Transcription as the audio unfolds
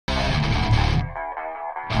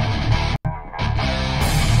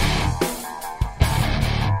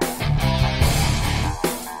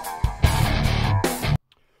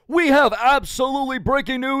We have absolutely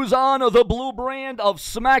breaking news on the blue brand of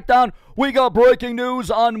SmackDown. We got breaking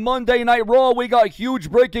news on Monday Night Raw. We got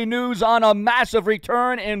huge breaking news on a massive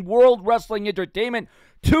return in World Wrestling Entertainment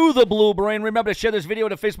to the blue brand. Remember to share this video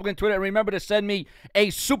to Facebook and Twitter. And remember to send me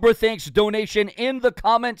a super thanks donation in the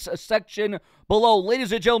comments section below.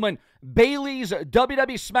 Ladies and gentlemen, Bayley's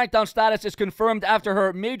WWE SmackDown status is confirmed after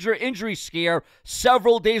her major injury scare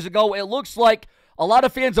several days ago. It looks like a lot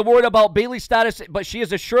of fans are worried about Bayley's status, but she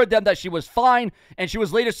has assured them that she was fine, and she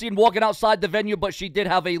was later seen walking outside the venue, but she did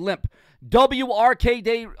have a limp.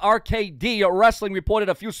 RKD Wrestling reported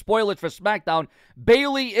a few spoilers for SmackDown.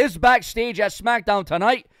 Bayley is backstage at SmackDown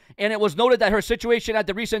tonight, and it was noted that her situation at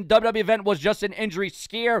the recent WWE event was just an injury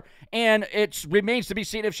scare, and it remains to be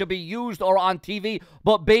seen if she'll be used or on TV,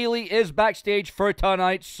 but Bayley is backstage for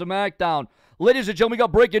tonight's SmackDown. Ladies and gentlemen, we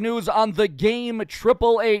got breaking news on the game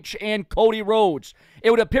Triple H and Cody Rhodes.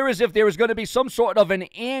 It would appear as if there is going to be some sort of an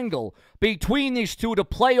angle between these two to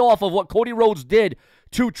play off of what Cody Rhodes did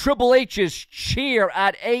to Triple H's cheer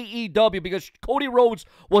at AEW, because Cody Rhodes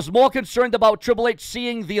was more concerned about Triple H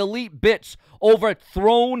seeing the elite bits over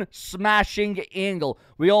throne smashing angle.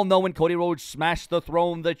 We all know when Cody Rhodes smashed the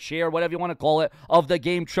throne, the chair, whatever you want to call it, of the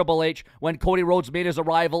game Triple H, when Cody Rhodes made his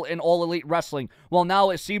arrival in All Elite Wrestling. Well, now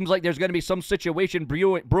it seems like there's going to be some situation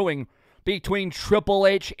brewing between Triple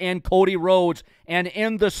H and Cody Rhodes, and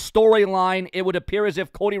in the storyline, it would appear as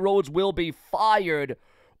if Cody Rhodes will be fired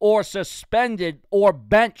or suspended or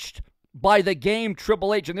benched by the game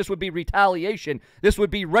Triple H, and this would be retaliation. This would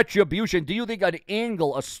be retribution. Do you think an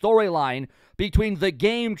angle, a storyline between the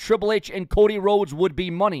game Triple H and Cody Rhodes would be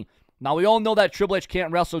money? Now, we all know that Triple H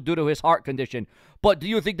can't wrestle due to his heart condition, but do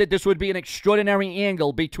you think that this would be an extraordinary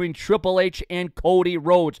angle between Triple H and Cody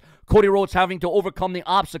Rhodes? Cody Rhodes having to overcome the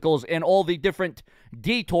obstacles and all the different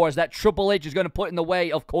detours that Triple H is going to put in the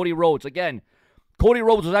way of Cody Rhodes. Again, Cody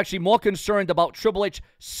Rhodes was actually more concerned about Triple H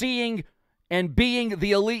seeing and being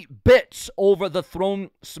the elite bits over the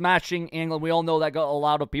throne smashing angle. We all know that got a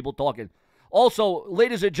lot of people talking. Also,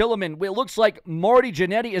 ladies and gentlemen, it looks like Marty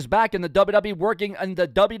Jannetty is back in the WWE working in the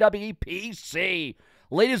WWE PC.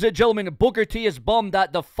 Ladies and gentlemen, Booker T is bummed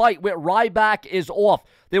that the fight with Ryback is off.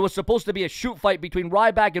 There was supposed to be a shoot fight between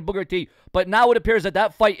Ryback and Booker T, but now it appears that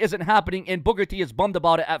that fight isn't happening, and Booker T is bummed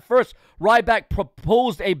about it. At first, Ryback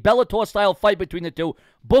proposed a Bellator-style fight between the two.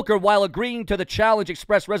 Booker, while agreeing to the challenge,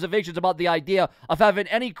 expressed reservations about the idea of having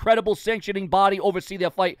any credible sanctioning body oversee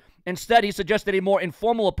their fight. Instead, he suggested a more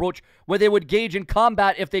informal approach where they would engage in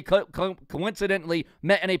combat if they coincidentally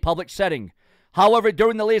met in a public setting. However,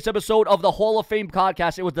 during the latest episode of the Hall of Fame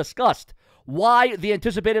podcast, it was discussed why the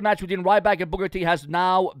anticipated match between Ryback and Booker T has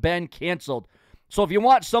now been canceled. So if you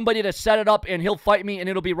want somebody to set it up and he'll fight me and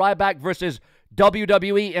it'll be Ryback versus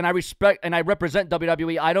WWE, and I respect and I represent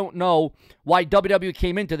WWE, I don't know why WWE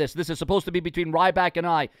came into this. This is supposed to be between Ryback and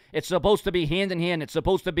I. It's supposed to be hand in hand. It's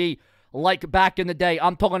supposed to be like back in the day.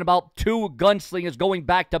 I'm talking about two gunslingers going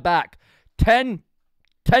back to back. 10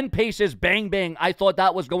 paces, bang, bang. I thought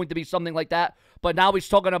that was going to be something like that. But now he's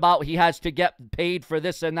talking about he has to get paid for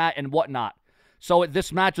this and that and whatnot. So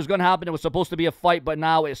this match was going to happen. It was supposed to be a fight, but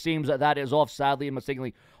now it seems that that is off, sadly and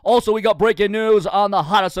mistakenly. Also, we got breaking news on the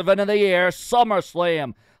hottest event of the year,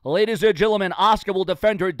 SummerSlam. Ladies and gentlemen, Asuka will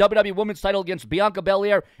defend her WWE Women's title against Bianca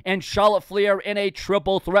Belair and Charlotte Flair in a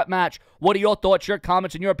triple threat match. What are your thoughts, your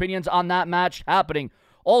comments, and your opinions on that match happening?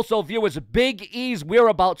 Also, viewers, Big E's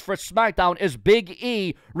whereabouts for SmackDown. Is Big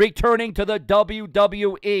E returning to the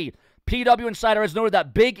WWE? PW Insider has noted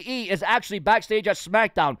that Big E is actually backstage at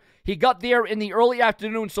SmackDown. He got there in the early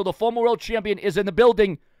afternoon, so the former world champion is in the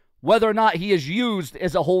building. Whether or not he is used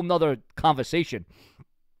is a whole nother conversation.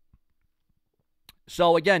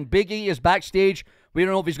 So, again, Big E is backstage. We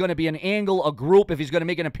don't know if he's going to be an angle, a group, if he's going to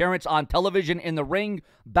make an appearance on television, in the ring,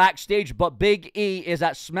 backstage. But Big E is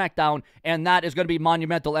at SmackDown, and that is going to be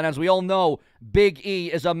monumental. And as we all know, Big E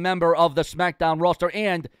is a member of the SmackDown roster,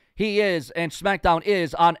 and he is, and SmackDown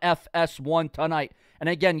is on FS1 tonight. And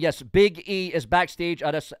again, yes, Big E is backstage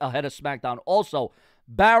ahead of SmackDown. Also,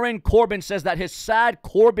 Baron Corbin says that his sad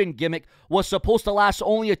Corbin gimmick was supposed to last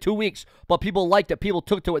only 2 weeks, but people liked it. People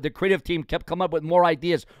took to it. The creative team kept coming up with more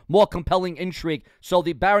ideas, more compelling intrigue. So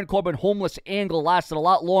the Baron Corbin homeless angle lasted a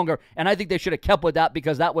lot longer, and I think they should have kept with that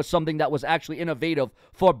because that was something that was actually innovative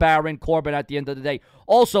for Baron Corbin at the end of the day.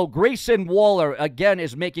 Also, Grayson Waller, again,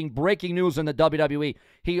 is making breaking news in the WWE.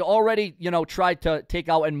 He already, tried to take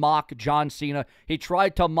out and mock John Cena. He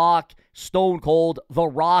tried to mock Stone Cold, The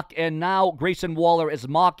Rock, and now Grayson Waller is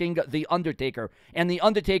mocking The Undertaker. And The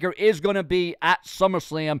Undertaker is going to be at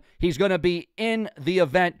SummerSlam. He's going to be in the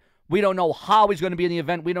event We don't know how he's going to be in the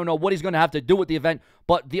event. We don't know what he's going to have to do with the event,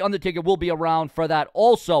 but The Undertaker will be around for that.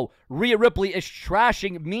 Also, Rhea Ripley is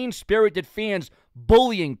trashing mean-spirited fans'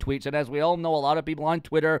 bullying tweets. And as we all know, a lot of people on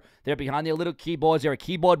Twitter, they're behind their little keyboards. They're a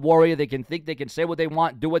keyboard warrior. They can think they can say what they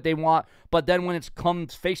want, do what they want. But then when it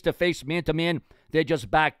comes face-to-face, man-to-man, they just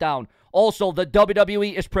back down. Also, the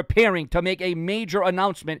WWE is preparing to make a major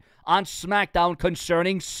announcement on SmackDown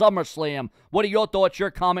concerning SummerSlam. What are your thoughts,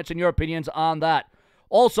 your comments, and your opinions on that?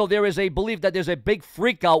 Also, there is a belief that there's a big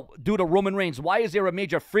freakout due to Roman Reigns. Why is there a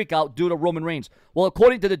major freakout due to Roman Reigns? Well,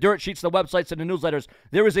 according to the dirt sheets, the websites, and the newsletters,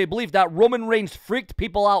 there is a belief that Roman Reigns freaked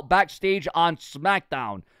people out backstage on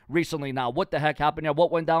SmackDown recently. Now, what the heck happened there?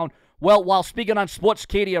 What went down? Well, while speaking on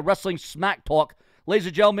Sportscadia Wrestling Smack Talk, ladies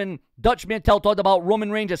and gentlemen, Dutch Mantel talked about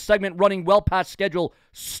Roman Reigns' segment running well past schedule,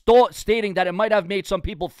 stating that it might have made some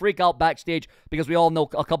people freak out backstage because we all know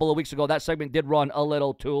a couple of weeks ago that segment did run a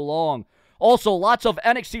little too long. Also, lots of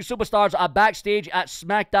NXT superstars are backstage at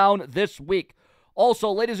SmackDown this week. Also,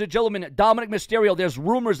 ladies and gentlemen, Dominic Mysterio, there's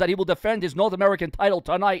rumors that he will defend his North American title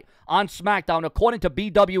tonight on SmackDown. According to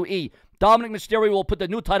BWE, Dominic Mysterio will put the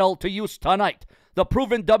new title to use tonight. The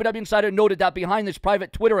proven WWE insider noted that behind his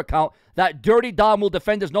private Twitter account, that Dirty Dom will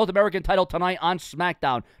defend his North American title tonight on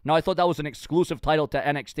SmackDown. Now, I thought that was an exclusive title to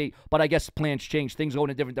NXT, but I guess plans change. Things go in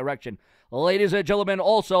a different direction. Ladies and gentlemen,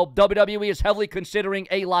 also, WWE is heavily considering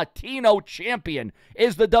a Latino champion.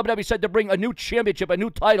 Is the WWE set to bring a new championship, a new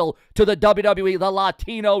title to the WWE, the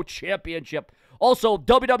Latino Championship? Also,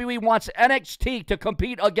 WWE wants NXT to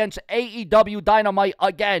compete against AEW Dynamite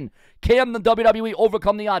again. Can the WWE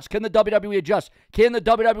overcome the odds? Can the WWE adjust? Can the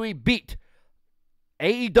WWE beat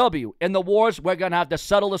AEW in the wars? We're going to have to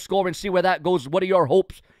settle the score and see where that goes. What are your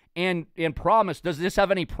hopes and promise? Does this have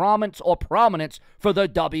any prominence or prominence for the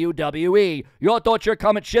WWE? Your thoughts, your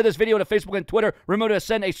comments. Share this video to Facebook and Twitter. Remember to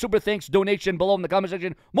send a super thanks donation below in the comment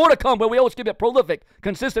section. More to come, where we always keep it prolific,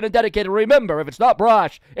 consistent, and dedicated. Remember, if it's not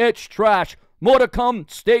brash, it's trash. More to come.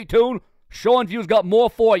 Stay tuned. Sean View's got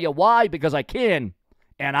more for you. Why? Because I can,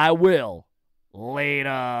 and I will. Later.